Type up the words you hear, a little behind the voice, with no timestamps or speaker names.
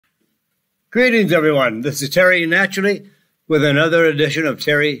Greetings, everyone. This is Terry Naturally with another edition of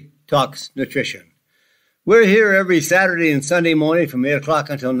Terry Talks Nutrition. We're here every Saturday and Sunday morning from 8 o'clock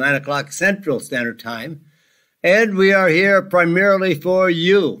until 9 o'clock Central Standard Time, and we are here primarily for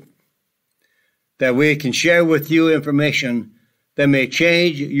you, that we can share with you information that may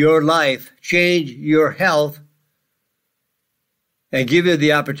change your life, change your health, and give you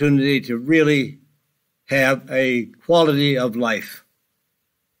the opportunity to really have a quality of life.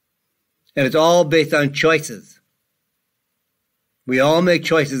 And it's all based on choices. We all make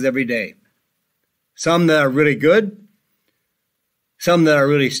choices every day. Some that are really good, some that are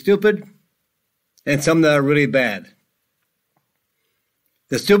really stupid, and some that are really bad.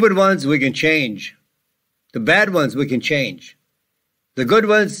 The stupid ones we can change. The bad ones we can change. The good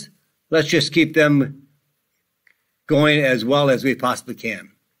ones, let's just keep them going as well as we possibly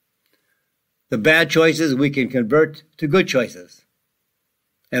can. The bad choices we can convert to good choices.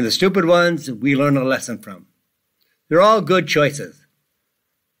 And the stupid ones we learn a lesson from. They're all good choices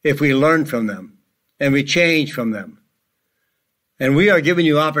if we learn from them and we change from them. And we are giving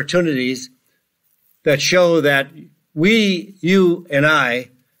you opportunities that show that we, you, and I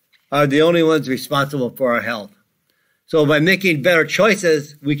are the only ones responsible for our health. So by making better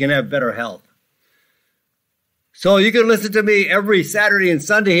choices, we can have better health. So you can listen to me every Saturday and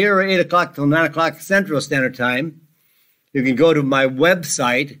Sunday here at 8 o'clock till 9 o'clock Central Standard Time. You can go to my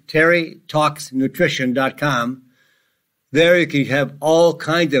website, terrytalksnutrition.com. There you can have all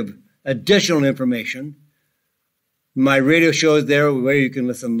kinds of additional information. My radio show is there where you can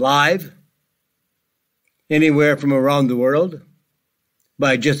listen live, anywhere from around the world,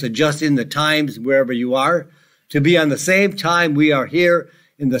 by just adjusting the times wherever you are, to be on the same time we are here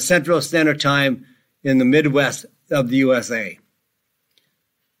in the Central Standard Time in the Midwest of the USA.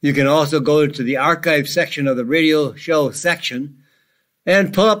 You can also go to the archive section of the radio show section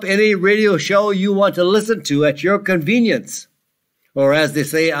and pull up any radio show you want to listen to at your convenience, or as they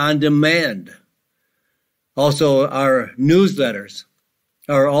say, on demand. Also, our newsletters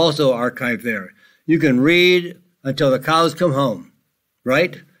are also archived there. You can read until the cows come home,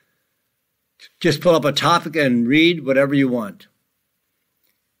 right? Just pull up a topic and read whatever you want.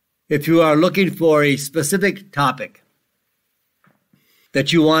 If you are looking for a specific topic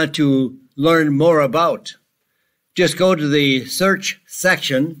that you want to learn more about, just go to the search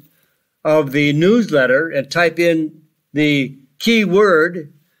section of the newsletter and type in the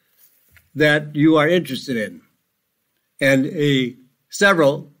keyword that you are interested in. And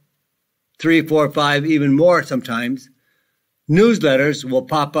several, 3, 4, 5, even more sometimes, newsletters will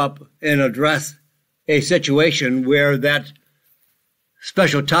pop up and address a situation where that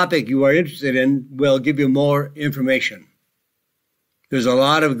special topic you are interested in will give you more information. There's a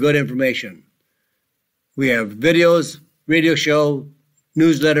lot of good information. We have videos, radio show,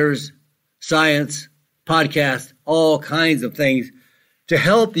 newsletters, science, podcasts, all kinds of things to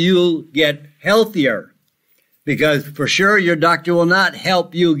help you get healthier. Because for sure, your doctor will not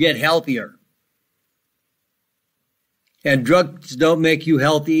help you get healthier. And drugs don't make you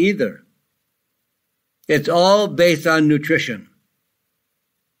healthy either. It's all based on nutrition.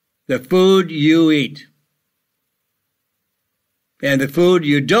 The food you eat. And the food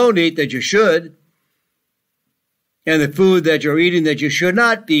you don't eat that you should, and the food that you're eating that you should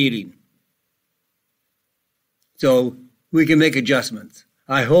not be eating. So we can make adjustments.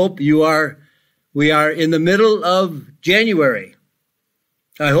 I hope we are in the middle of January.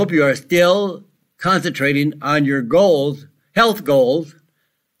 I hope you are still concentrating on your goals, health goals,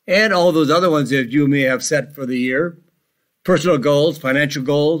 and all those other ones that you may have set for the year, personal goals, financial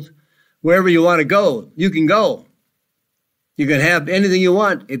goals, wherever you want to go, you can go. You can have anything you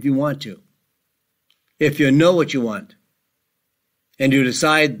want if you want to. If you know what you want. And you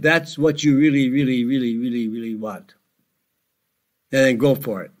decide that's what you really, really, really, really, really want. And then go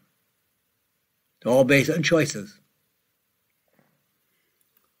for it. It's all based on choices.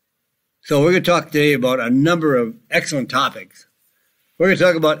 So we're going to talk today about a number of excellent topics. We're going to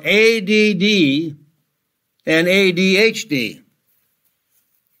talk about ADD and ADHD.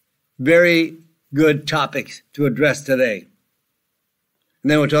 Very good topics to address today. And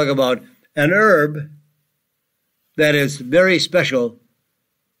then we'll talk about an herb that is very special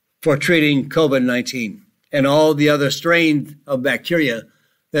for treating COVID-19 and all the other strains of bacteria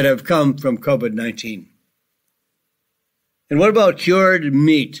that have come from COVID-19. And what about cured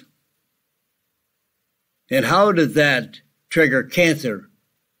meat? And how does that trigger cancer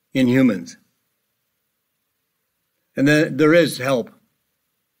in humans? And then there is help.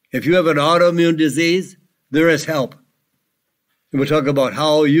 If you have an autoimmune disease, there is help. And we'll talk about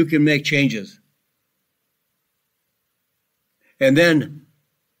how you can make changes. And then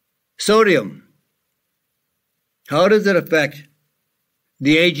Sodium. How does it affect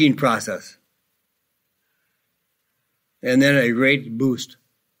the aging process? And then a great boost.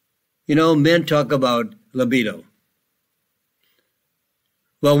 You know, men talk about libido.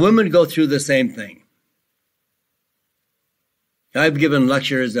 Well, women go through the same thing. I've given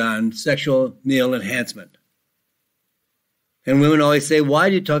lectures on sexual male enhancement. And women always say, why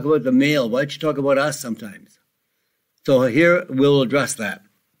do you talk about the male? Why don't you talk about us sometimes? So here we'll address that.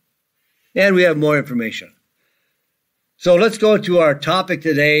 And we have more information. So let's go to our topic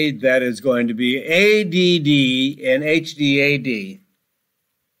today that is going to be ADD and HDAD.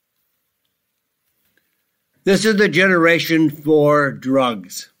 This is the generation for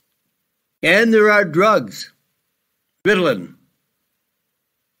drugs. And there are drugs, Ritalin,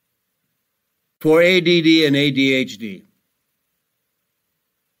 for ADD and ADHD.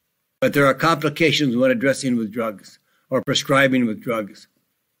 But there are complications when addressing with drugs or prescribing with drugs.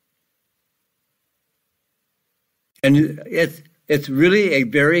 And it's really a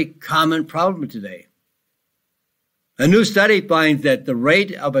very common problem today. A new study finds that the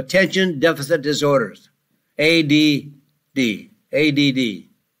rate of attention deficit disorders, ADD,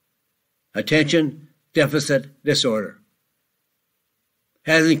 attention deficit disorder,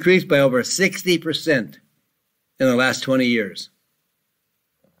 has increased by over 60% in the last 20 years.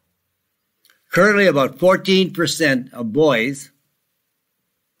 Currently, about 14% of boys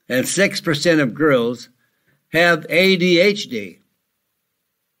and 6% of girls have ADHD.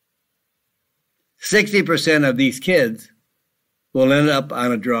 60% of these kids will end up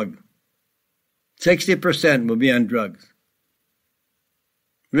on a drug. 60% will be on drugs.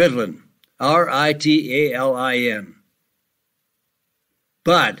 Ritalin, Ritalin.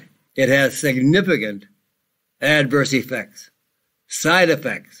 But it has significant adverse effects, side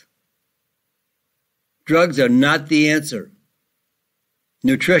effects. Drugs are not the answer.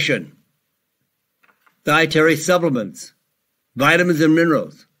 Nutrition, dietary supplements, vitamins and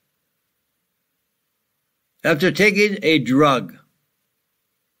minerals. After taking a drug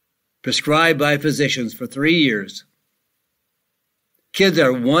prescribed by physicians for 3 years, kids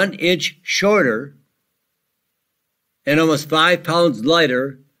are 1 inch shorter and almost 5 pounds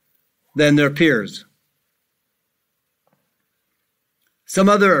lighter than their peers. Some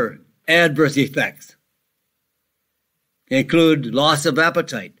other adverse effects include loss of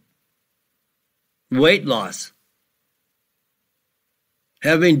appetite, weight loss,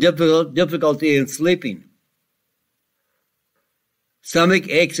 having difficulty in sleeping, stomach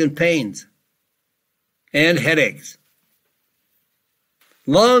aches and pains, and headaches.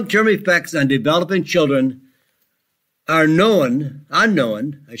 Long-term effects on developing children are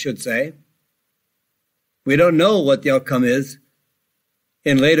unknown, I should say. We don't know what the outcome is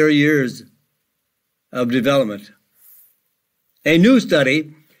in later years of development. A new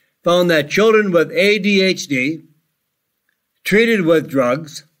study found that children with ADHD treated with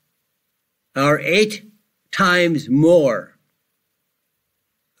drugs are 8 times more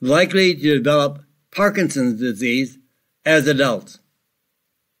likely to develop Parkinson's disease as adults.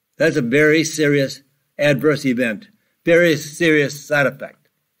 That's a very serious adverse event, very serious side effect.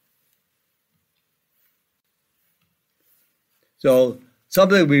 So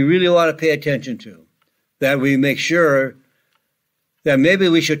something we really want to pay attention to, that we make sure that maybe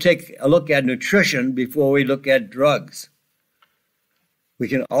we should take a look at nutrition before we look at drugs. We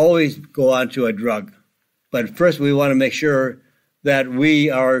can always go on to a drug, but first we want to make sure that we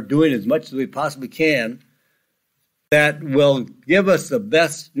are doing as much as we possibly can that will give us the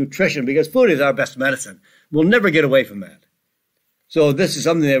best nutrition, because food is our best medicine. We'll never get away from that. So this is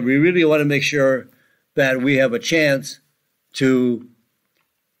something that we really want to make sure that we have a chance to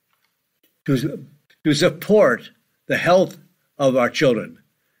support the health of our children.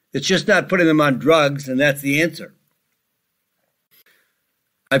 It's just not putting them on drugs, and that's the answer.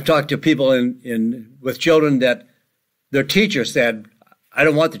 I've talked to people with children that their teacher said, I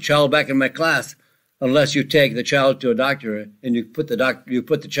don't want the child back in my class unless you take the child to a doctor and you put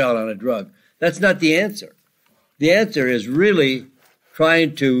the child on a drug. That's not the answer. The answer is really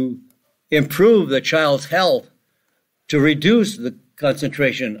trying to improve the child's health to reduce the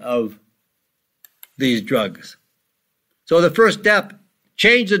concentration of these drugs. So the first step,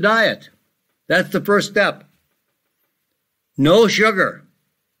 change the diet. That's the first step. No sugar.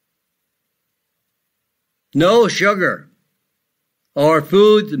 No sugar or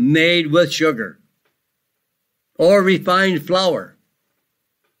foods made with sugar or refined flour,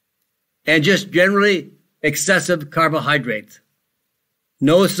 and just generally excessive carbohydrates.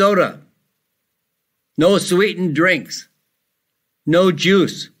 No soda, no sweetened drinks, no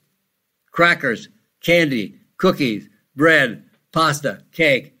juice, crackers, candy, cookies, bread, pasta,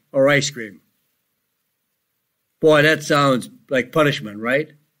 cake, or ice cream. Boy, that sounds like punishment,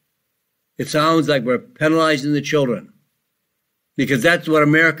 right? It sounds like we're penalizing the children, because that's what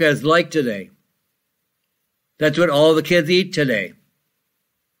America is like today. That's what all the kids eat today.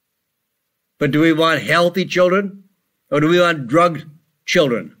 But do we want healthy children, or do we want drugged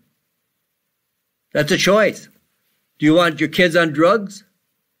children? That's a choice. Do you want your kids on drugs?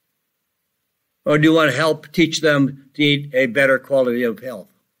 Or do you want to help teach them to eat a better quality of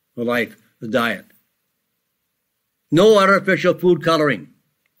health, the life, the diet? No artificial food coloring.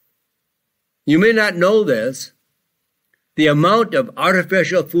 You may not know this. The amount of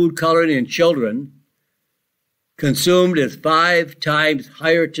artificial food coloring in children consumed is 5 times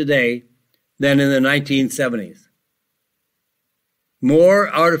higher today than in the 1970s.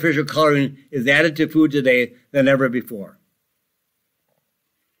 More artificial coloring is added to food today than ever before.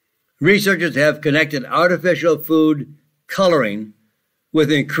 Researchers have connected artificial food coloring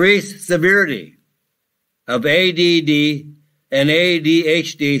with increased severity of ADD and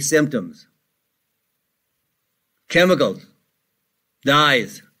ADHD symptoms. Chemicals,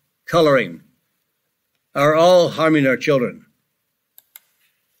 dyes, coloring are all harming our children.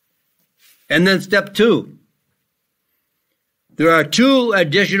 And then step 2. There are 2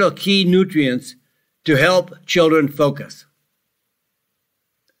 additional key nutrients to help children focus.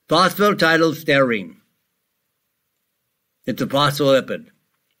 Phosphatidylserine. It's a phospholipid.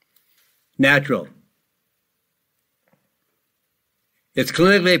 Natural. It's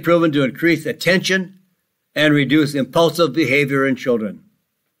clinically proven to increase attention and reduce impulsive behavior in children.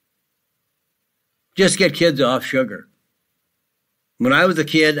 Just get kids off sugar. When I was a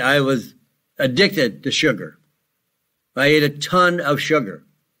kid, I was addicted to sugar. I ate a ton of sugar.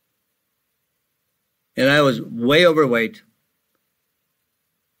 And I was way overweight,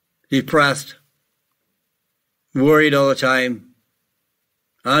 depressed, worried all the time,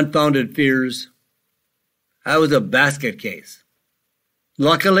 unfounded fears. I was a basket case.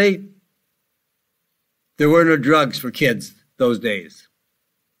 Luckily, there were no drugs for kids those days.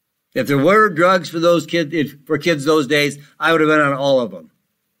 If there were drugs for kids those days, I would have been on all of them.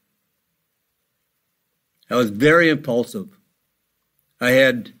 I was very impulsive. I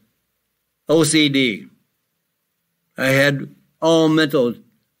had OCD. I had all mental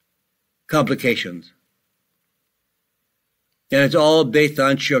complications. And it's all based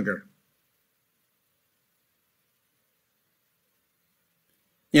on sugar.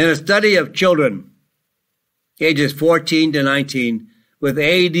 In a study of children ages 14 to 19 with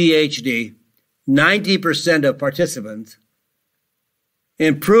ADHD, 90% of participants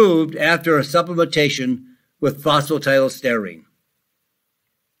improved after a supplementation with phosphatidylserine.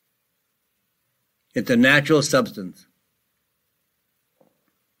 It's a natural substance.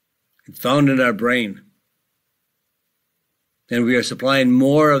 It's found in our brain. And we are supplying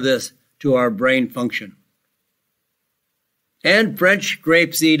more of this to our brain function. And French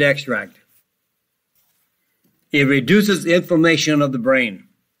grapeseed extract. It reduces inflammation of the brain.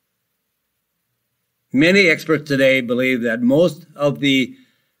 Many experts today believe that most of the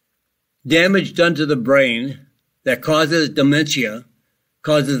damage done to the brain that causes dementia,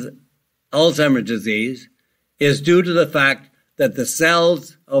 causes Alzheimer's disease, is due to the fact that the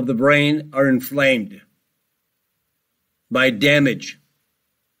cells of the brain are inflamed by damage.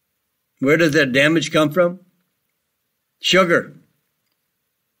 Where does that damage come from? Sugar.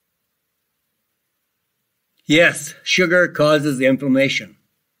 Yes, sugar causes inflammation.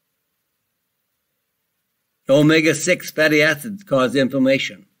 Omega-6 fatty acids cause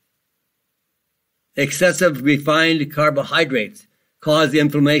inflammation. Excessive refined carbohydrates cause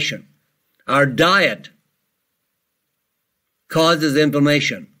inflammation. Our diet causes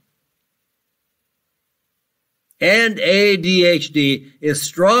inflammation. And ADHD is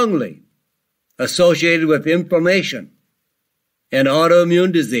strongly associated with inflammation and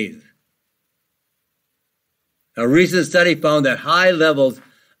autoimmune disease. A recent study found that high levels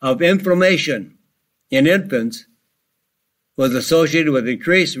of inflammation in infants was associated with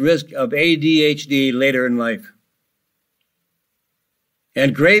increased risk of ADHD later in life.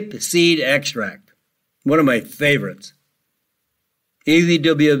 And grape seed extract, one of my favorites. Easy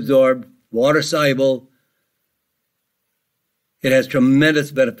to be absorbed, water soluble. It has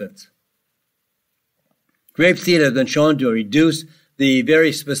tremendous benefits. Grapeseed has been shown to reduce the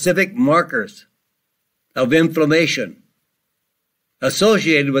very specific markers of inflammation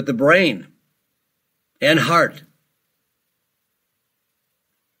associated with the brain and heart.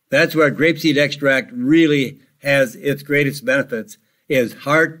 That's where grapeseed extract really has its greatest benefits, is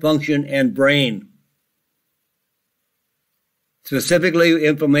heart function and brain. Specifically,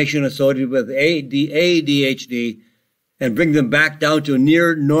 inflammation associated with ADHD and bring them back down to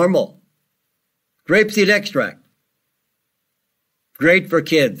near normal. Grapeseed extract, great for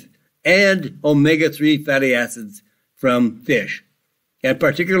kids, and omega-3 fatty acids from fish, and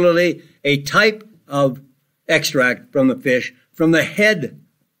particularly a type of extract from the fish from the head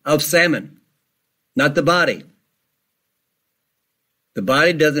of salmon, not the body. The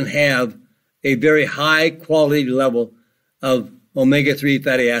body doesn't have a very high quality level of omega-3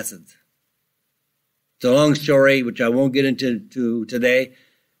 fatty acids. It's a long story, which I won't get into today,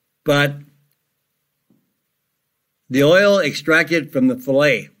 but the oil extracted from the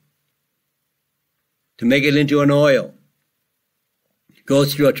fillet to make it into an oil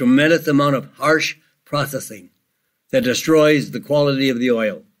goes through a tremendous amount of harsh processing that destroys the quality of the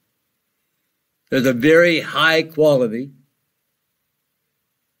oil. There's a very high quality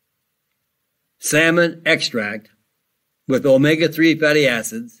salmon extract with omega-3 fatty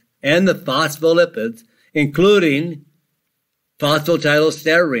acids and the phospholipids, including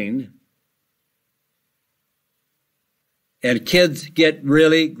phosphatidylserine, and kids get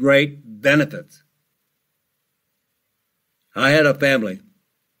really great benefits. I had a family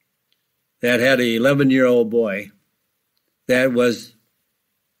that had an 11-year-old boy that was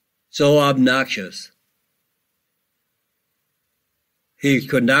so obnoxious. He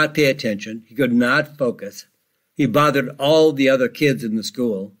could not pay attention. He could not focus. He bothered all the other kids in the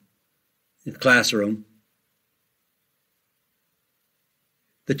school, in the classroom.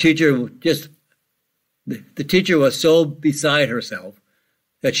 The teacher was so beside herself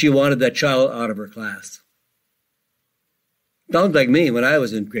that she wanted that child out of her class. Sounds like me when I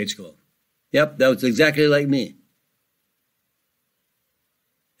was in grade school. Yep, that was exactly like me.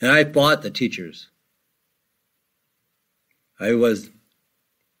 And I fought the teachers. I was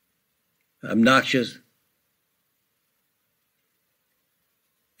obnoxious.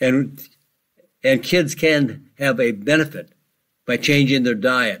 And kids can have a benefit by changing their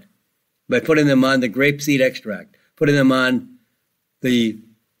diet, by putting them on the grapeseed extract, putting them on the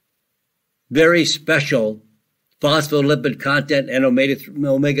very special phospholipid content and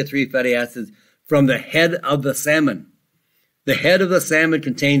omega-3 fatty acids from the head of the salmon. The head of the salmon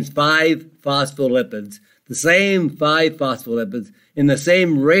contains 5 phospholipids, the same 5 phospholipids in the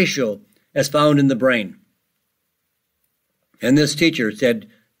same ratio as found in the brain. And this teacher said,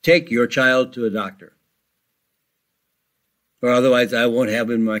 take your child to a doctor, or otherwise I won't have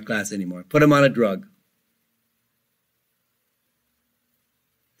him in my class anymore. Put him on a drug.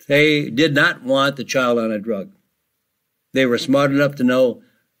 They did not want the child on a drug. They were smart enough to know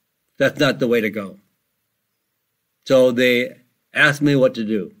that's not the way to go. So they asked me what to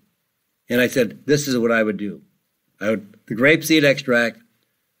do. And I said, this is what I would do. The grapeseed extract,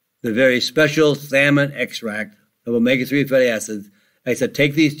 the very special salmon extract of omega-3 fatty acids. I said,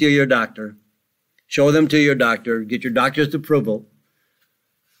 take these to your doctor, show them to your doctor, get your doctor's approval,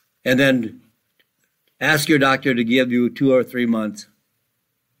 and then ask your doctor to give you 2 or 3 months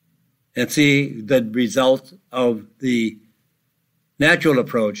and see the results of the natural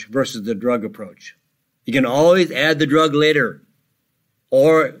approach versus the drug approach. You can always add the drug later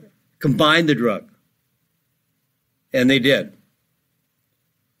or combine the drug. And they did.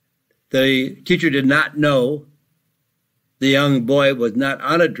 The teacher did not know the young boy was not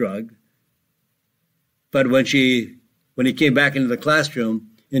on a drug, but when he came back into the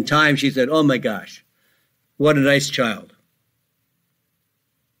classroom, in time she said, oh my gosh, what a nice child.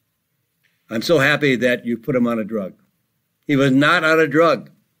 I'm so happy that you put him on a drug. He was not on a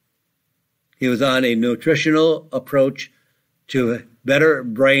drug. He was on a nutritional approach to better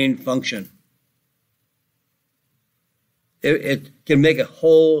brain function. It can make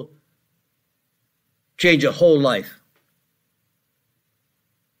change a whole life.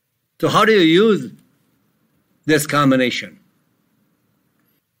 So how do you use this combination?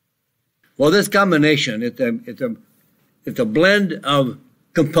 Well, this combination, it's a blend of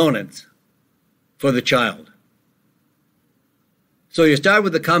components for the child. So you start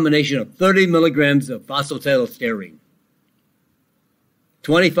with a combination of 30 milligrams of phosphatidylserine,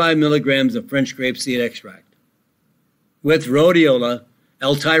 25 milligrams of French grapeseed extract, with rhodiola,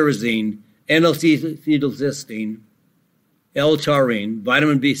 L-tyrosine, N-acetylcysteine, L-taurine,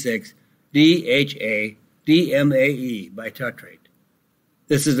 vitamin B6, DHA, DMAE bitartrate.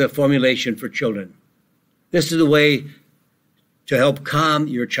 This is a formulation for children. This is a way to help calm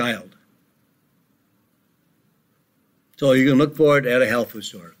your child. So you can look for it at a health food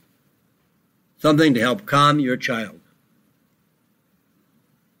store. Something to help calm your child.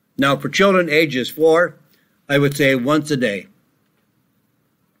 Now, for children ages 4, I would say once a day.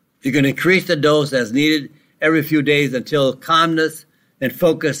 You can increase the dose as needed every few days until calmness and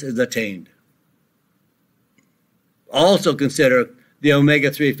focus is attained. Also consider the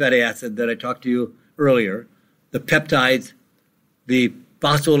omega-3 fatty acid that I talked to you earlier, the peptides, the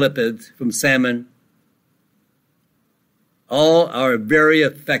phospholipids from salmon. All are very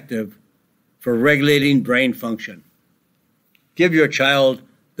effective for regulating brain function. Give your child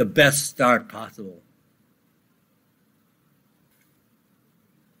the best start possible.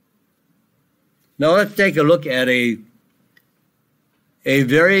 Now let's take a look at a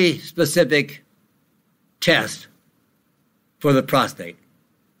very specific test for the prostate,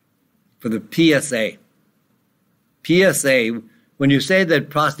 for the PSA. PSA, when you say that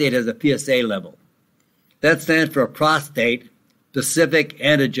prostate has a PSA level, that stands for prostate specific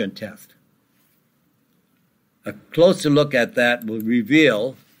antigen test. A closer look at that will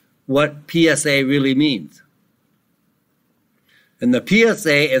reveal what PSA really means. And the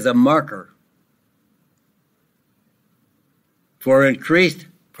PSA is a marker for increased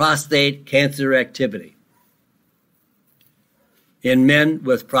prostate cancer activity in men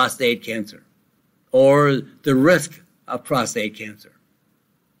with prostate cancer, or the risk of prostate cancer.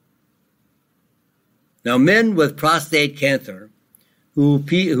 Now, men with prostate cancer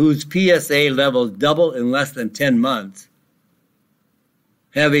whose PSA levels double in less than 10 months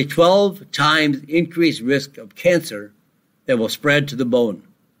have a 12 times increased risk of cancer that will spread to the bone,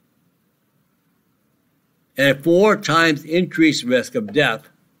 and a 4 times increased risk of death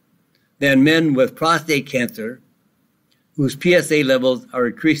than men with prostate cancer whose PSA levels are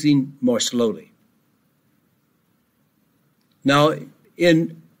increasing more slowly. Now,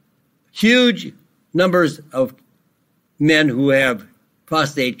 in huge numbers of men who have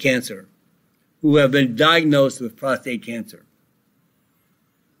prostate cancer, who have been diagnosed with prostate cancer,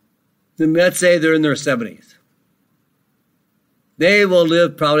 let's say they're in their 70s. They will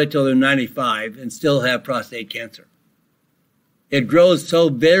live probably till they're 95 and still have prostate cancer. It grows so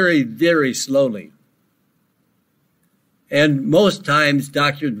very, very slowly. And most times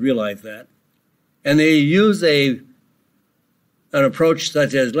doctors realize that. And they use an approach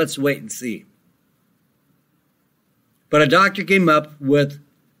such as, let's wait and see. But a doctor came up with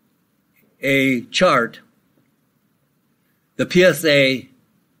a chart, the PSA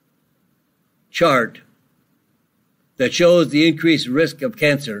chart, that shows the increased risk of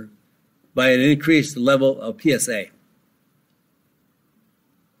cancer by an increased level of PSA.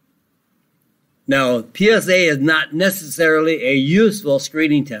 Now, PSA is not necessarily a useful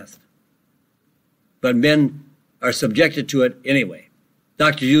screening test, but men are subjected to it anyway.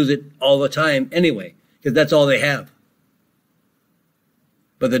 Doctors use it all the time anyway, because that's all they have.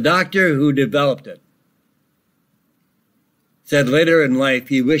 But the doctor who developed it said later in life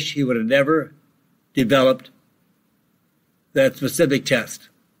he wished he would have never developed that specific test.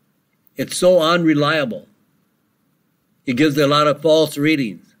 It's so unreliable. It gives a lot of false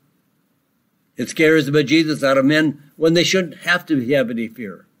readings. It scares the bejesus out of men when they shouldn't have to have any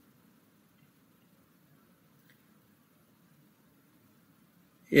fear.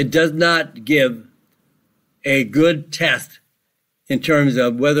 It does not give a good test in terms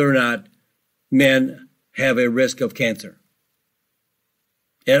of whether or not men have a risk of cancer.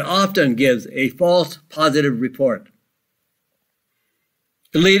 It often gives a false positive report,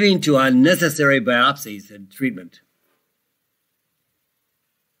 leading to unnecessary biopsies and treatment.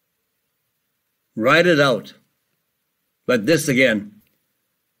 Write it out. But this, again,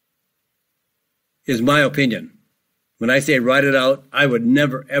 is my opinion. When I say write it out, I would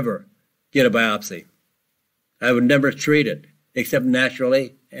never, ever get a biopsy. I would never treat it, except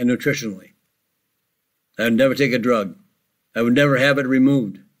naturally and nutritionally. I would never take a drug. I would never have it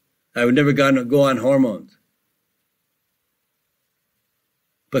removed. I would never go on hormones.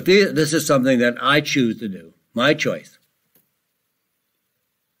 But this is something that I choose to do, my choice.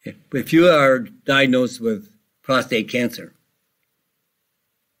 If you are diagnosed with prostate cancer,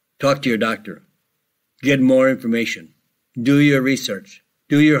 talk to your doctor. Get more information. Do your research.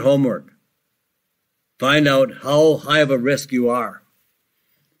 Do your homework. Find out how high of a risk you are.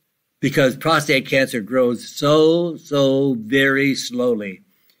 Because prostate cancer grows so very slowly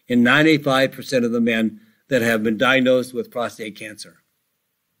in 95% of the men that have been diagnosed with prostate cancer.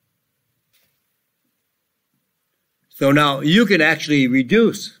 So now you can actually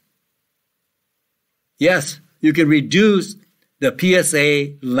reduce. Yes, you can reduce the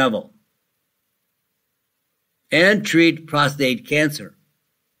PSA level and treat prostate cancer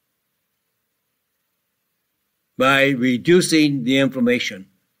by reducing the inflammation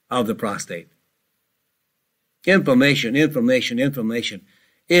of the prostate. Inflammation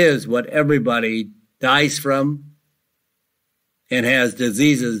is what everybody dies from and has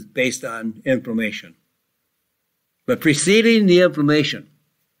diseases based on inflammation. But preceding the inflammation,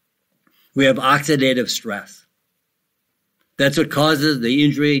 we have oxidative stress. That's what causes the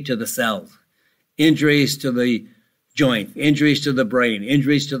injury to the cells, injuries to the joint, injuries to the brain,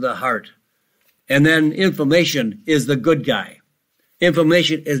 injuries to the heart. And then inflammation is the good guy.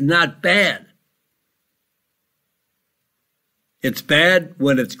 Inflammation is not bad. It's bad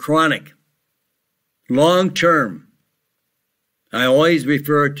when it's chronic, long term. I always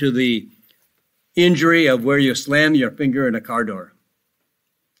refer to the injury of where you slam your finger in a car door.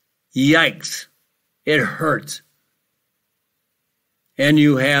 Yikes. It hurts. And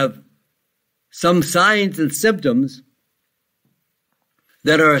you have some signs and symptoms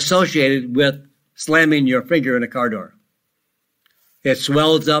that are associated with slamming your finger in a car door. It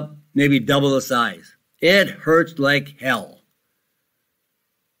swells up maybe double the size. It hurts like hell.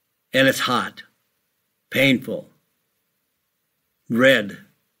 And it's hot, painful, red.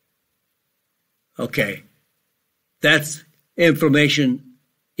 Okay, that's inflammation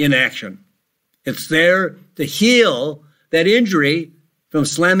in action. It's there to heal that injury from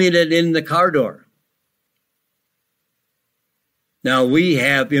slamming it in the car door. Now, we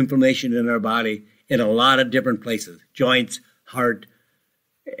have inflammation in our body in a lot of different places, joints, heart,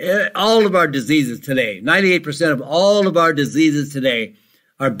 all of our diseases today. 98% of all of our diseases today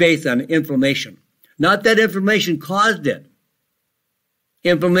are based on inflammation. Not that inflammation caused it.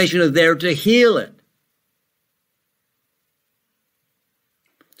 Inflammation is there to heal it.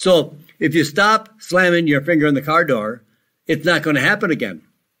 So if you stop slamming your finger in the car door, it's not going to happen again.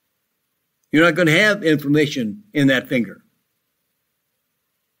 You're not going to have inflammation in that finger.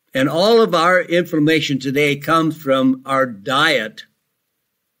 And all of our inflammation today comes from our diet,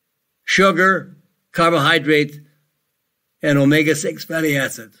 sugar, carbohydrates, and omega-6 fatty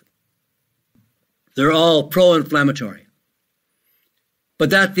acids. They're all pro-inflammatory. But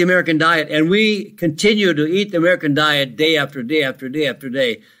that's the American diet, and we continue to eat the American diet day after day after day after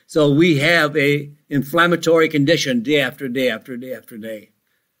day. So we have an inflammatory condition day after day after day after day.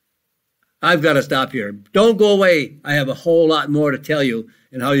 I've got to stop here. Don't go away. I have a whole lot more to tell you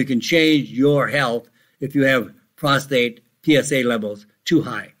and how you can change your health if you have prostate PSA levels too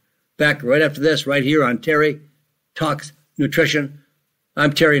high. Back right after this, right here on Terry Talks Nutrition.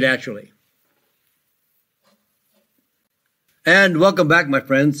 I'm Terry Naturally. And welcome back, my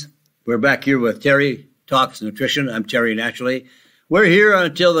friends. We're back here with Terry Talks Nutrition. I'm Terry Naturally. We're here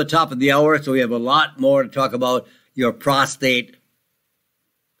until the top of the hour, so we have a lot more to talk about your prostate.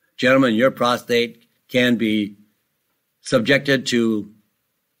 Gentlemen, your prostate can be subjected to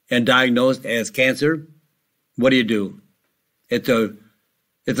and diagnosed as cancer. What do? It's a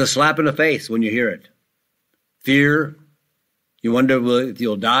slap in the face when you hear it. Fear. You wonder if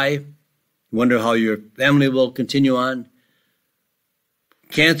you'll die. You wonder how your family will continue on.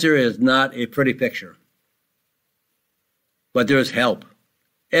 Cancer is not a pretty picture. But there's help.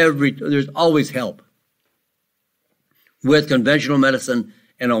 There's always help with conventional medicine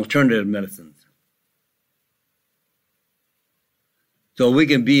and alternative medicines. So we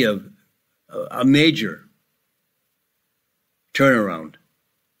can be a major turnaround.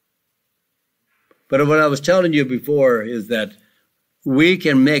 But what I was telling you before is that we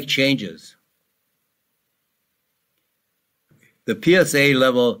can make changes. The PSA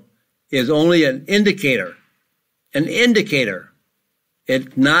level is only an indicator. An indicator.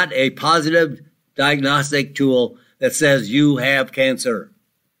 It's not a positive diagnostic tool that says you have cancer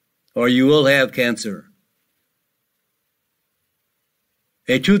or you will have cancer.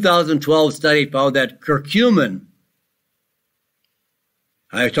 A 2012 study found that curcumin,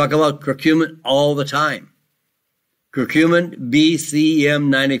 I talk about curcumin all the time. Curcumin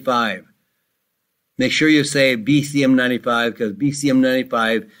BCM95. Make sure you say BCM95 because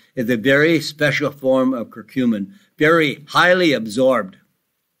BCM95 is a very special form of curcumin, very highly absorbed.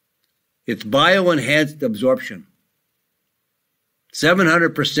 It's bioenhanced absorption,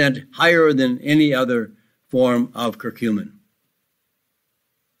 700% higher than any other form of curcumin.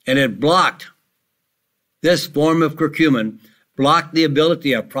 And it blocked, this form of curcumin blocked the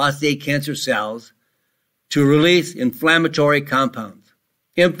ability of prostate cancer cells to release inflammatory compounds.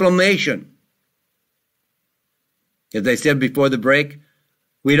 Inflammation. As I said before the break,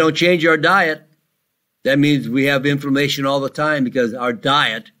 we don't change our diet. That means we have inflammation all the time because our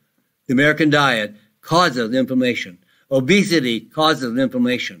diet, the American diet, causes inflammation. Obesity causes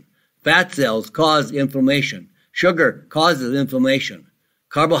inflammation. Fat cells cause inflammation. Sugar causes inflammation.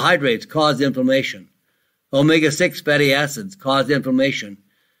 Carbohydrates cause inflammation. Omega-6 fatty acids cause inflammation.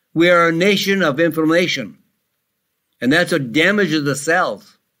 We are a nation of inflammation. And that's what damages the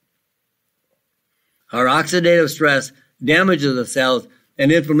cells. Our oxidative stress damages the cells,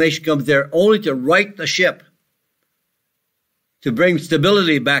 and inflammation comes there only to right the ship, to bring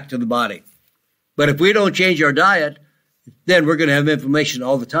stability back to the body. But if we don't change our diet, then we're going to have inflammation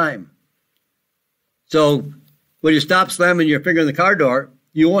all the time. So when you stop slamming your finger in the car door,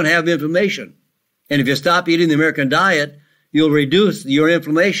 you won't have inflammation. And if you stop eating the American diet, you'll reduce your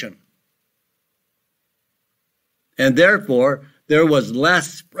inflammation. And therefore, there was less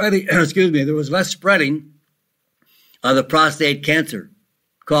spreading, there was less spreading of the prostate cancer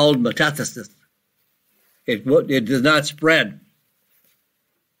called metastasis. It does not spread.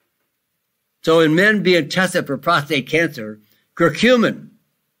 So in men being tested for prostate cancer, curcumin,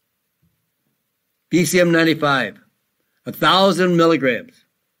 BCM95, 1,000 milligrams.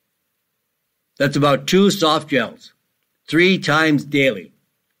 That's about 2 soft gels, 3 times daily.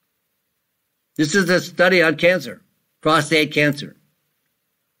 This is a study on cancer, prostate cancer.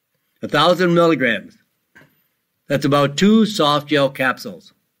 1,000 milligrams. That's about 2 soft gel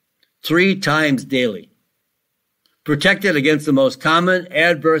capsules, 3 times daily. Protected against the most common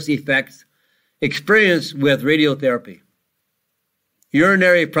adverse effects experienced with radiotherapy.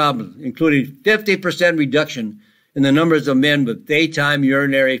 Urinary problems, including 50% reduction in the numbers of men with daytime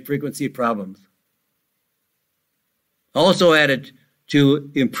urinary frequency problems. Also added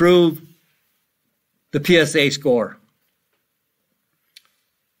to improve the PSA score.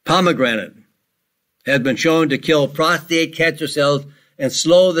 Pomegranate has been shown to kill prostate cancer cells and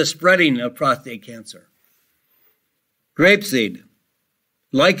slow the spreading of prostate cancer. Grapeseed,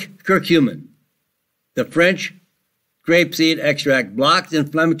 like curcumin, the French grapeseed extract blocks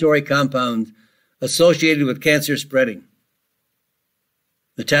inflammatory compounds associated with cancer spreading,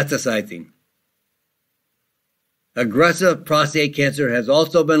 metastasizing. Aggressive prostate cancer has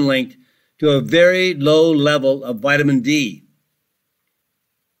also been linked to a very low level of vitamin D,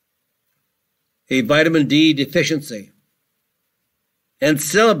 a vitamin D deficiency. And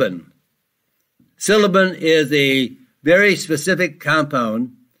silibin. Silibin is a very specific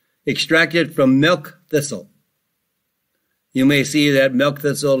compound extracted from milk thistle. You may see that milk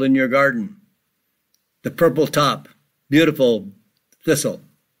thistle in your garden. The purple top, beautiful thistle.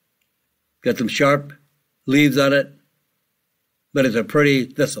 Got some sharp leaves on it, but it's a pretty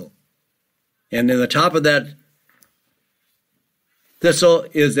thistle. And in the top of that thistle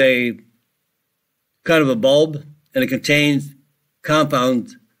is a kind of a bulb, and it contains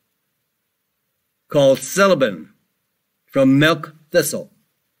compounds called silibin from milk thistle.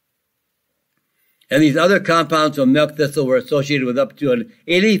 And these other compounds from milk thistle were associated with up to an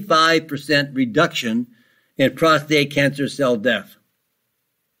 85% reduction in prostate cancer cell death.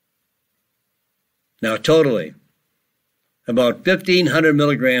 Now, totally, about 1,500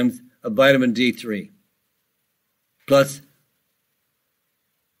 milligrams of vitamin D3, plus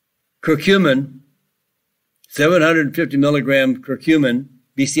curcumin, 750 milligram curcumin,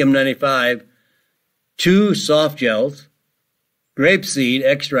 BCM95, 2 soft gels, grapeseed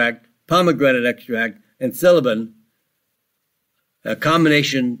extract, pomegranate extract, and silibin, a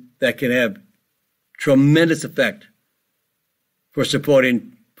combination that can have tremendous effect for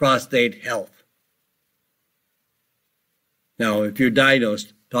supporting prostate health. Now, if you're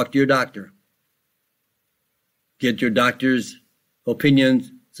diagnosed, talk to your doctor. Get your doctor's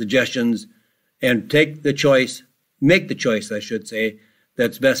opinions, suggestions, and make the choice, I should say,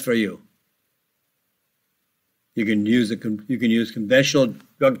 that's best for you. You can use conventional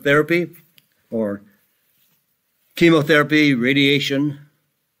drug therapy or chemotherapy, radiation,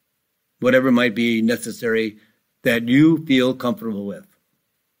 whatever might be necessary that you feel comfortable with.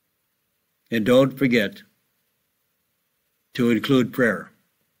 And don't forget to include prayer.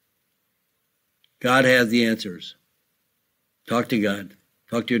 God has the answers. Talk to God,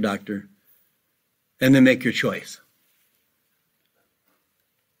 talk to your doctor, and then make your choice.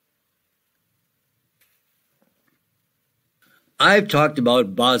 I've talked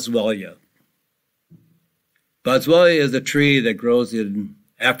about boswellia. Boswellia is a tree that grows in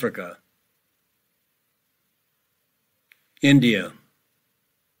Africa, India,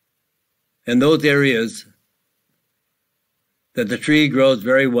 and those areas that the tree grows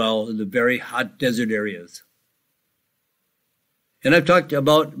very well in the very hot desert areas. And I've talked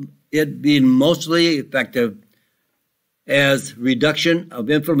about it being mostly effective as reduction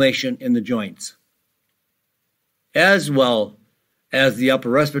of inflammation in the joints, as well as the upper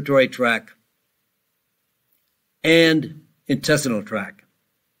respiratory tract and intestinal tract.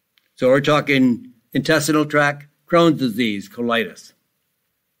 So we're talking intestinal tract, Crohn's disease, colitis.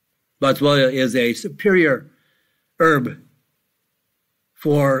 Boswellia is a superior herb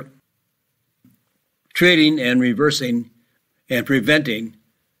for treating and reversing and preventing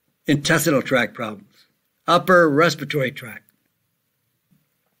intestinal tract problems, upper respiratory tract.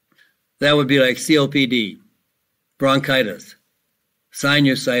 That would be like COPD, bronchitis,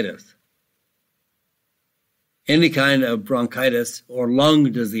 sinusitis, any kind of bronchitis or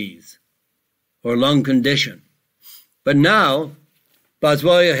lung disease or lung condition. But now,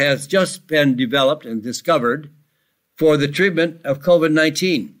 boswellia has just been developed and discovered for the treatment of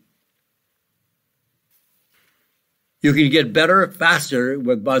COVID-19. You can get better faster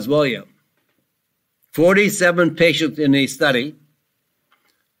with boswellia. 47 patients in a study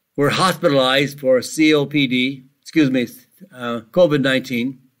were hospitalized for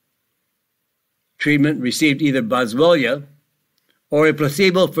COVID-19 treatment, received either boswellia or a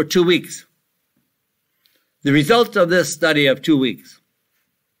placebo for 2 weeks. The results of this study of 2 weeks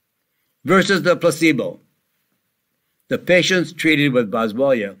versus the placebo, the patients treated with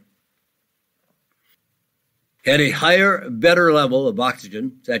boswellia had a higher, better level of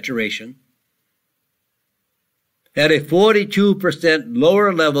oxygen saturation, had a 42%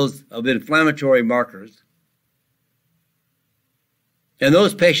 lower levels of inflammatory markers, and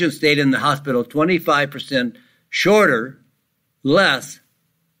those patients stayed in the hospital 25% shorter, less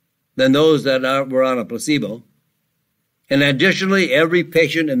than those that were on a placebo. And additionally, every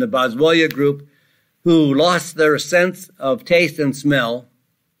patient in the boswellia group who lost their sense of taste and smell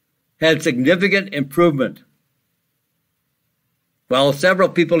had significant improvement, while several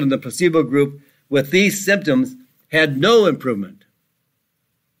people in the placebo group with these symptoms had no improvement.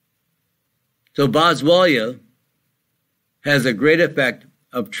 So boswellia has a great effect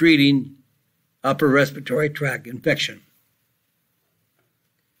of treating upper respiratory tract infection.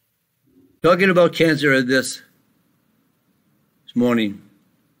 Talking about cancer this morning,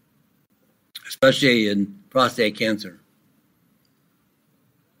 especially in prostate cancer.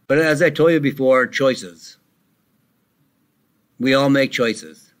 But as I told you before, choices. We all make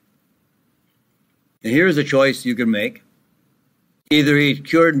choices. And here's a choice you can make. Either eat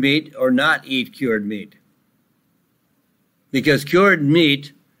cured meat or not eat cured meat. Because cured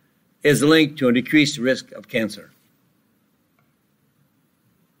meat is linked to a decreased risk of cancer.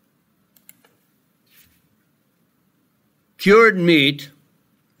 Cured meat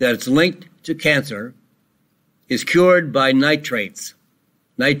that's linked to cancer is cured by nitrates.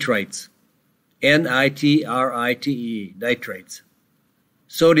 Nitrites. Nitrite. Nitrates.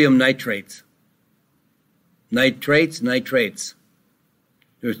 Sodium nitrates. Nitrates.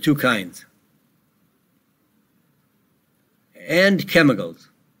 There's two kinds. And chemicals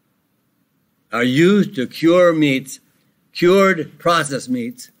are used to cure meats, cured processed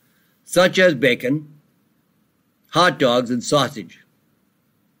meats, such as bacon, hot dogs, and sausage.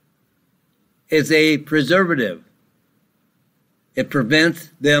 It's a preservative. It prevents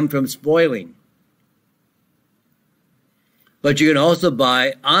them from spoiling. But you can also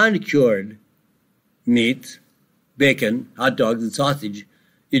buy uncured meats, bacon, hot dogs, and sausage.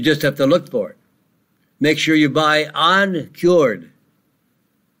 You just have to look for it. Make sure you buy uncured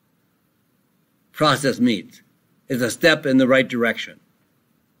processed meats. It's a step in the right direction.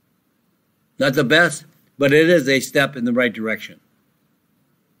 Not the best, but it is a step in the right direction.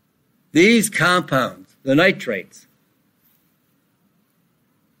 These compounds, the nitrates,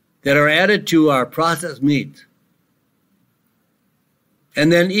 that are added to our processed meats,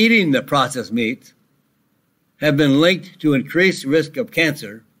 and then eating the processed meats, have been linked to increased risk of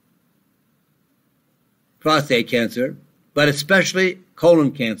cancer, prostate cancer, but especially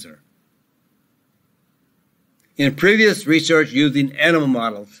colon cancer. In previous research using animal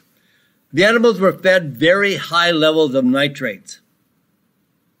models, the animals were fed very high levels of nitrates.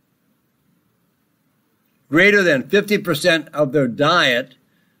 Greater than 50% of their diet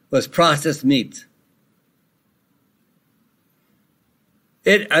was processed meats.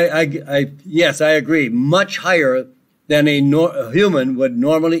 Yes, I agree, much higher than a human would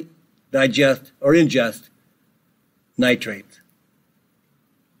normally digest or ingest nitrates.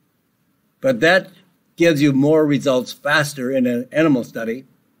 But that gives you more results faster in an animal study.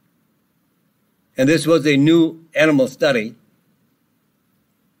 And this was a new animal study.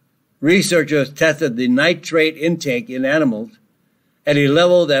 Researchers tested the nitrate intake in animals at a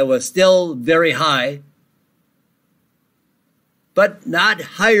level that was still very high, but not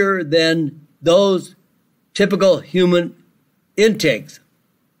higher than those typical human intakes,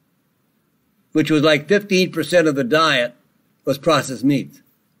 which was like 15% of the diet was processed meats.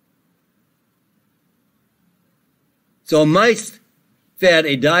 So mice fed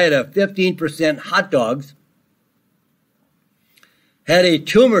a diet of 15% hot dogs had a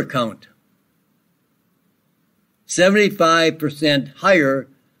tumor count 75% higher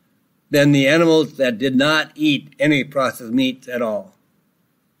than the animals that did not eat any processed meats at all.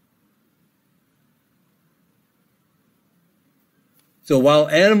 So while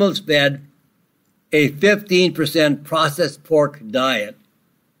animals fed a 15% processed pork diet,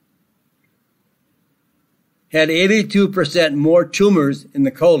 had 82% more tumors in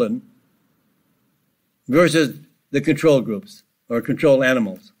the colon versus the control groups or control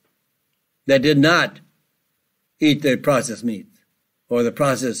animals that did not eat the processed meats or the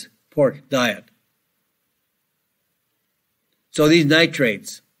processed pork diet. So these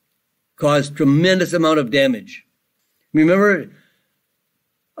nitrates cause tremendous amount of damage. Remember,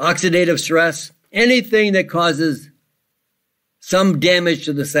 oxidative stress, anything that causes some damage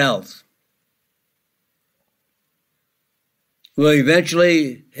to the cells will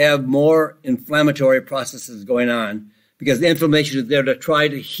eventually have more inflammatory processes going on because the inflammation is there to try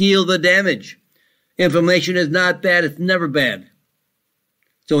to heal the damage. Inflammation is not bad. It's never bad.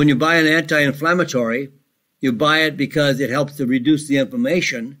 So when you buy an anti-inflammatory, you buy it because it helps to reduce the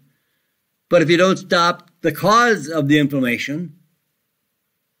inflammation. But if you don't stop the cause of the inflammation,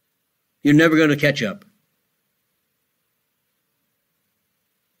 you're never going to catch up.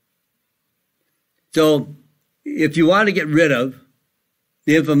 So if you want to get rid of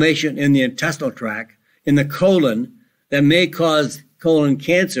the inflammation in the intestinal tract, in the colon, that may cause colon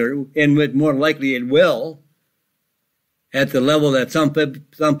cancer, and more likely it will, at the level that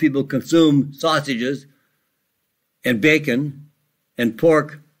some people consume sausages and bacon and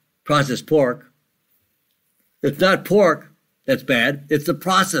pork, processed pork. It's not pork that's bad, it's the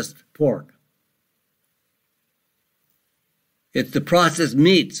processed pork. It's the processed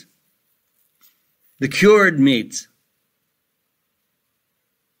meats, the cured meats.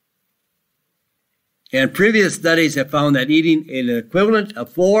 And previous studies have found that eating an equivalent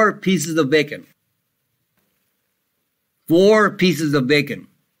of 4 pieces of bacon, 4 pieces of bacon,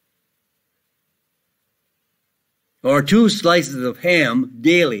 or 2 slices of ham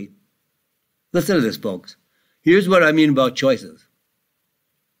daily. Listen to this, folks. Here's what I mean about choices.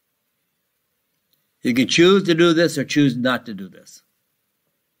 You can choose to do this or choose not to do this.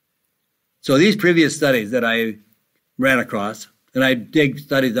 So these previous studies that I ran across, and I dig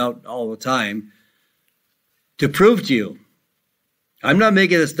studies out all the time, to prove to you, I'm not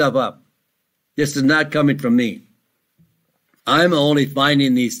making this stuff up. This is not coming from me. I'm only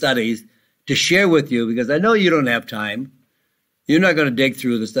finding these studies to share with you because I know you don't have time. You're not going to dig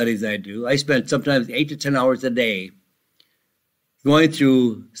through the studies I do. I spend sometimes 8 to 10 hours a day going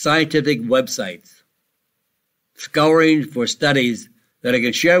through scientific websites, scouring for studies that I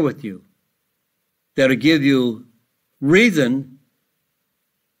can share with you, that'll give you reason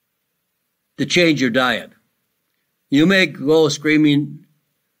to change your diet. You may go screaming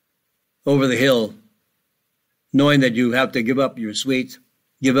over the hill, knowing that you have to give up your sweets,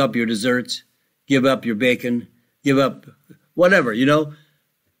 give up your desserts, give up your bacon, give up whatever, you know.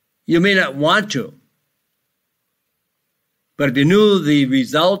 You may not want to. But if you knew the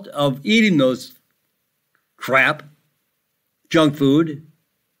result of eating those crap, junk food,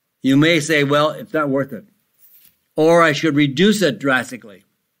 you may say, well, it's not worth it. Or I should reduce it drastically.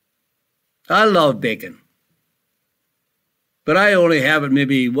 I love bacon. But I only have it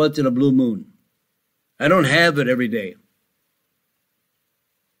maybe once in a blue moon. I don't have it every day.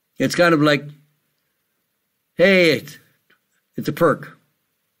 It's kind of like, hey, it's a perk.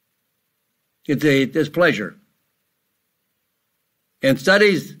 It's pleasure. And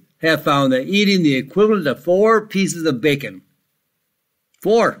studies have found that eating the equivalent of 4 pieces of bacon,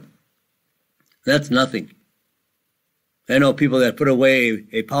 4, that's nothing. I know people that put away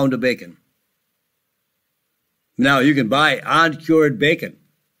a pound of bacon. Now you can buy uncured bacon.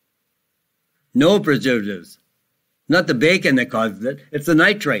 No preservatives. Not the bacon that causes it, it's the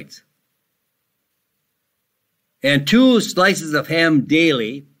nitrates. And 2 slices of ham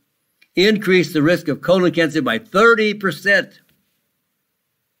daily increase the risk of colon cancer by 30%.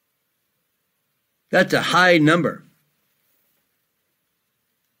 That's a high number.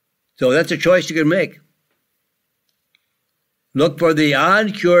 So that's a choice you can make. Look for the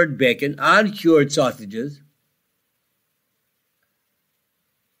uncured bacon, uncured sausages,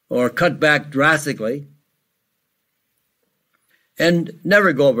 or cut back drastically, and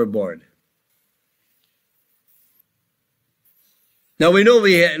never go overboard. Now we know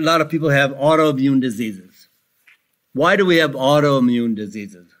a lot of people have autoimmune diseases. Why do we have autoimmune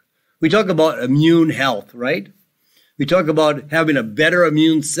diseases? We talk about immune health, right? We talk about having a better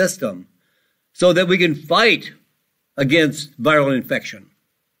immune system so that we can fight against viral infection.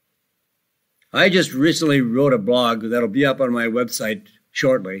 I just recently wrote a blog that'll be up on my website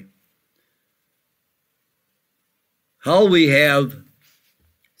shortly. How we have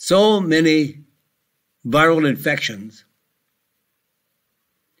so many viral infections,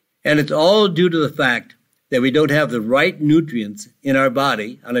 and it's all due to the fact that we don't have the right nutrients in our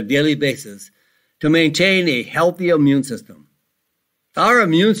body on a daily basis to maintain a healthy immune system. Our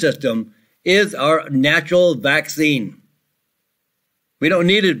immune system is our natural vaccine. We don't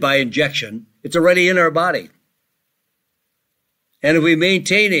need it by injection. It's already in our body. And if we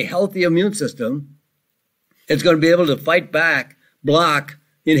maintain a healthy immune system, it's going to be able to fight back, block,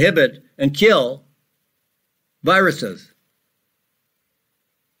 inhibit, and kill viruses.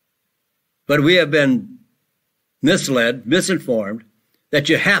 But we have been misled, misinformed, that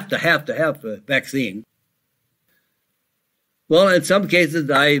you have to have a vaccine. Well, in some cases,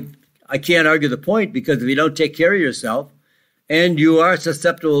 I can't argue the point, because if you don't take care of yourself and you are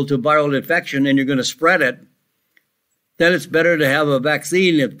susceptible to viral infection and you're going to spread it, then it's better to have a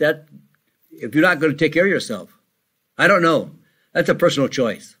vaccine if you're not going to take care of yourself. I don't know. That's a personal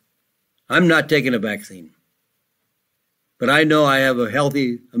choice. I'm not taking a vaccine. But I know I have a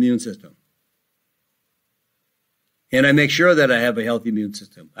healthy immune system. And I make sure that I have a healthy immune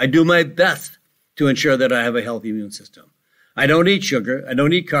system. I do my best to ensure that I have a healthy immune system. I don't eat sugar. I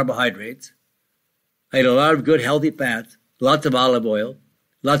don't eat carbohydrates. I eat a lot of good healthy fats, lots of olive oil,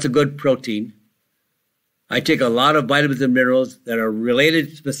 lots of good protein. I take a lot of vitamins and minerals that are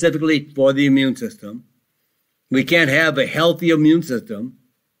related specifically for the immune system. We can't have a healthy immune system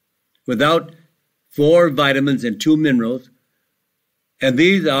without 4 vitamins and 2 minerals. And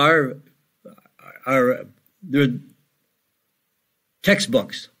these are they're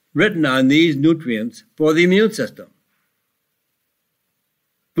textbooks written on these nutrients for the immune system.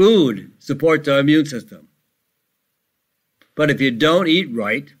 Food supports our immune system. But if you don't eat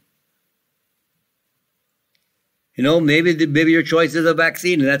right, maybe your choice is a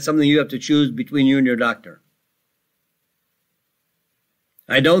vaccine, and that's something you have to choose between you and your doctor.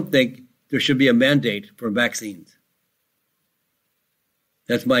 I don't think there should be a mandate for vaccines.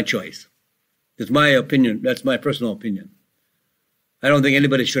 That's my choice. It's my opinion. That's my personal opinion. I don't think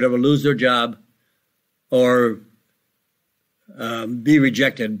anybody should ever lose their job or be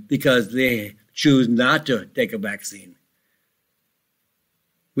rejected because they choose not to take a vaccine.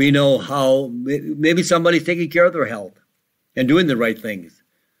 We know how maybe somebody's taking care of their health and doing the right things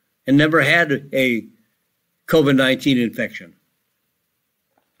and never had a COVID-19 infection.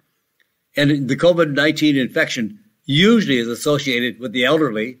 And the COVID-19 infection usually is associated with the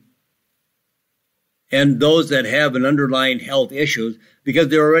elderly and those that have an underlying health issues because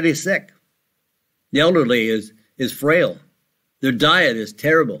they're already sick. The elderly is frail. Their diet is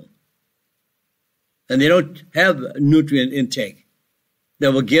terrible. And they don't have nutrient intake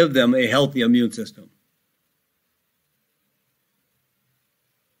that will give them a healthy immune system.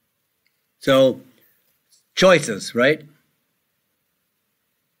 So, choices, right?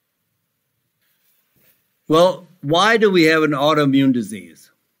 Well, why do we have an autoimmune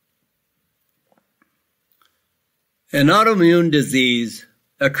disease? An autoimmune disease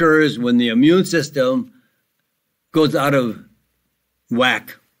occurs when the immune system goes out of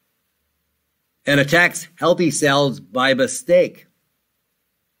whack and attacks healthy cells by mistake.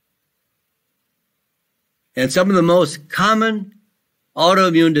 And some of the most common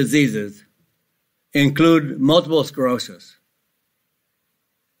autoimmune diseases include multiple sclerosis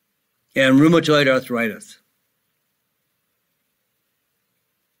and rheumatoid arthritis.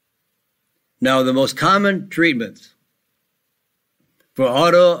 Now, the most common treatments for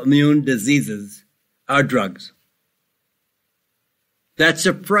autoimmune diseases are drugs that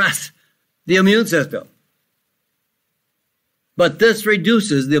suppress the immune system. But this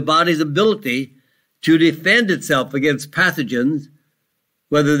reduces the body's ability to defend itself against pathogens,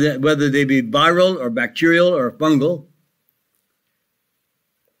 whether they be viral or bacterial or fungal,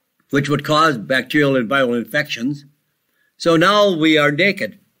 which would cause bacterial and viral infections. So now we are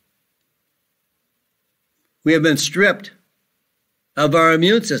naked. We have been stripped of our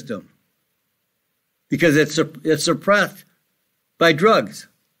immune system because it's suppressed by drugs.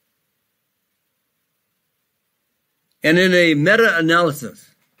 And in a meta-analysis,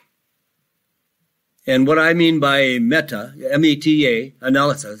 and what I mean by meta, M-E-T-A,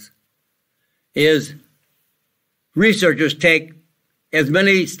 analysis, is researchers take as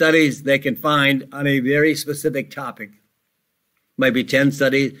many studies they can find on a very specific topic. Might be 10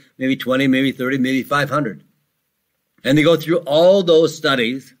 studies, maybe 20, maybe 30, maybe 500. And they go through all those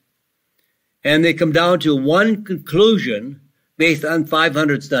studies, and they come down to one conclusion based on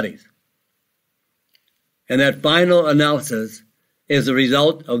 500 studies. And that final analysis is the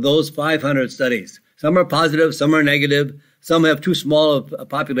result of those 500 studies. Some are positive, some are negative, some have too small a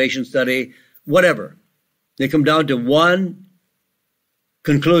population study, whatever. They come down to one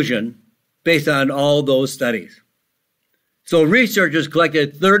conclusion based on all those studies. So researchers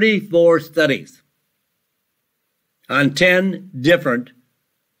collected 34 studies on 10 different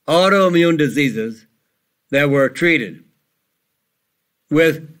autoimmune diseases that were treated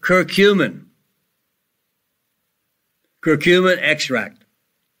with curcumin extract.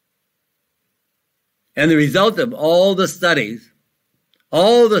 And the result of all the studies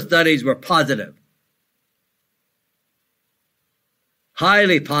were positive.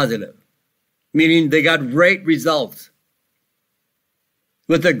 Highly positive, meaning they got great results,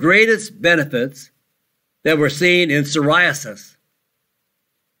 with the greatest benefits that were seen in psoriasis,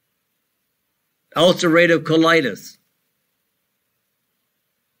 ulcerative colitis,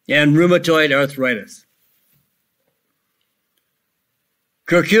 and rheumatoid arthritis.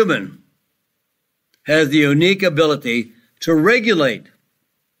 Curcumin has the unique ability to regulate,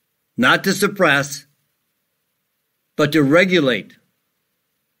 not to suppress, but to regulate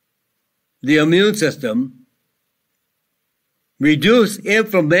the immune system, reduce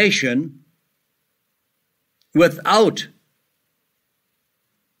inflammation without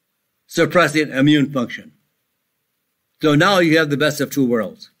suppressing immune function. So now you have the best of two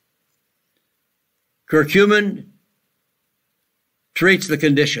worlds. Curcumin treats the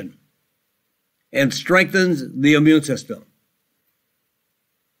condition and strengthens the immune system.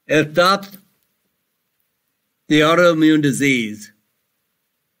 It stops the autoimmune disease.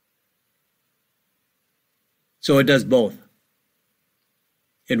 So it does both.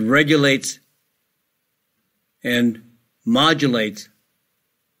 It regulates and modulates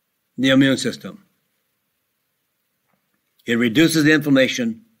the immune system. It reduces the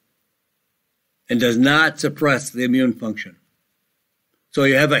inflammation and does not suppress the immune function. So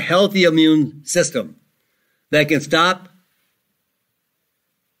you have a healthy immune system that can stop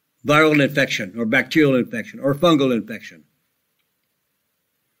viral infection or bacterial infection or fungal infection.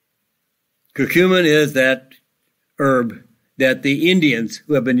 Curcumin is that herb that the Indians,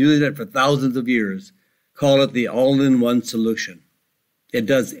 who have been using it for thousands of years, call it the all-in-one solution. It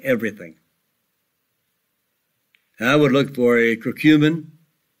does everything. And I would look for a curcumin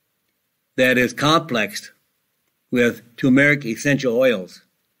that is complexed with turmeric essential oils,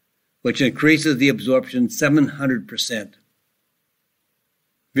 which increases the absorption 700%.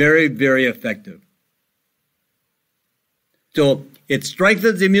 Very, very effective. So it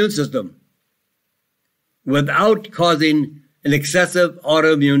strengthens the immune system without causing an excessive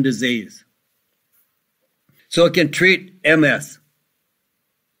autoimmune disease. So it can treat MS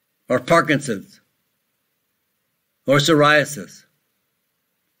or Parkinson's or psoriasis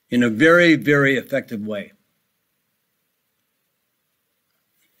in a very, very effective way.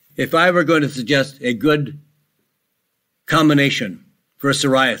 If I were going to suggest a good combination for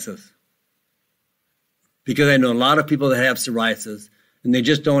psoriasis, because I know a lot of people that have psoriasis and they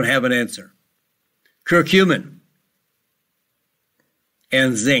just don't have an answer, curcumin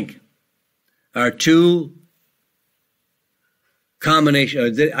and zinc are two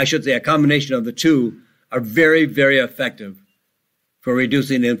combinations, I should say a combination of the two are very, very effective for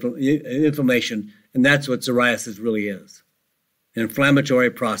reducing inflammation, and that's what psoriasis really is. An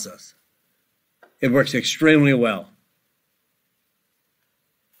inflammatory process. It works extremely well.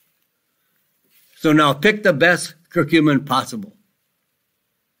 So now pick the best curcumin possible.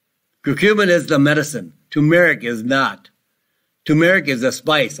 Curcumin is the medicine. Turmeric is not. Turmeric is a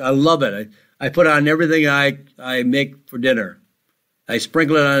spice. I love it. I put it on everything I make for dinner. I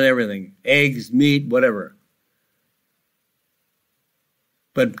sprinkle it on everything. Eggs, meat, whatever.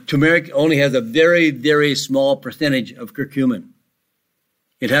 But turmeric only has a very, very small percentage of curcumin.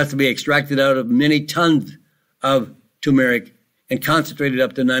 It has to be extracted out of many tons of turmeric and concentrated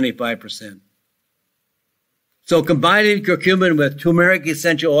up to 95%. So combining curcumin with turmeric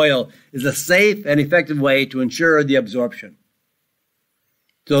essential oil is a safe and effective way to ensure the absorption.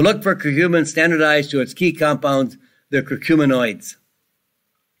 So look for curcumin standardized to its key compounds, the curcuminoids.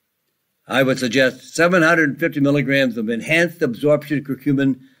 I would suggest 750 milligrams of enhanced absorption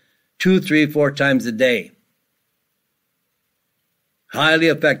curcumin 2, 3, 4 times a day. Highly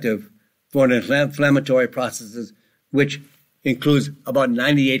effective for an inflammatory processes, which includes about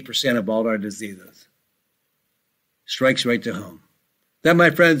 98% of all our diseases. Strikes right to home. That, my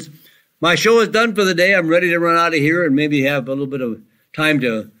friends, my show is done for the day. I'm ready to run out of here and maybe have a little bit of time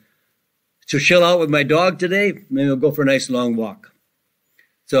to chill out with my dog today. Maybe we'll go for a nice long walk.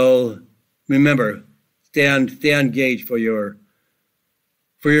 So remember, stay engaged for your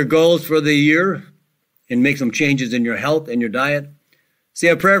goals for the year and make some changes in your health and your diet. Say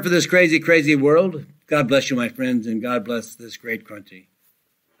a prayer for this crazy, crazy world. God bless you, my friends, and God bless this great country.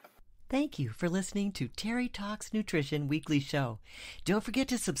 Thank you for listening to Terry Talks Nutrition Weekly Show. Don't forget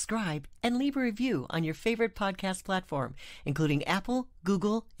to subscribe and leave a review on your favorite podcast platform, including Apple,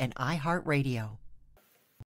 Google, and iHeartRadio.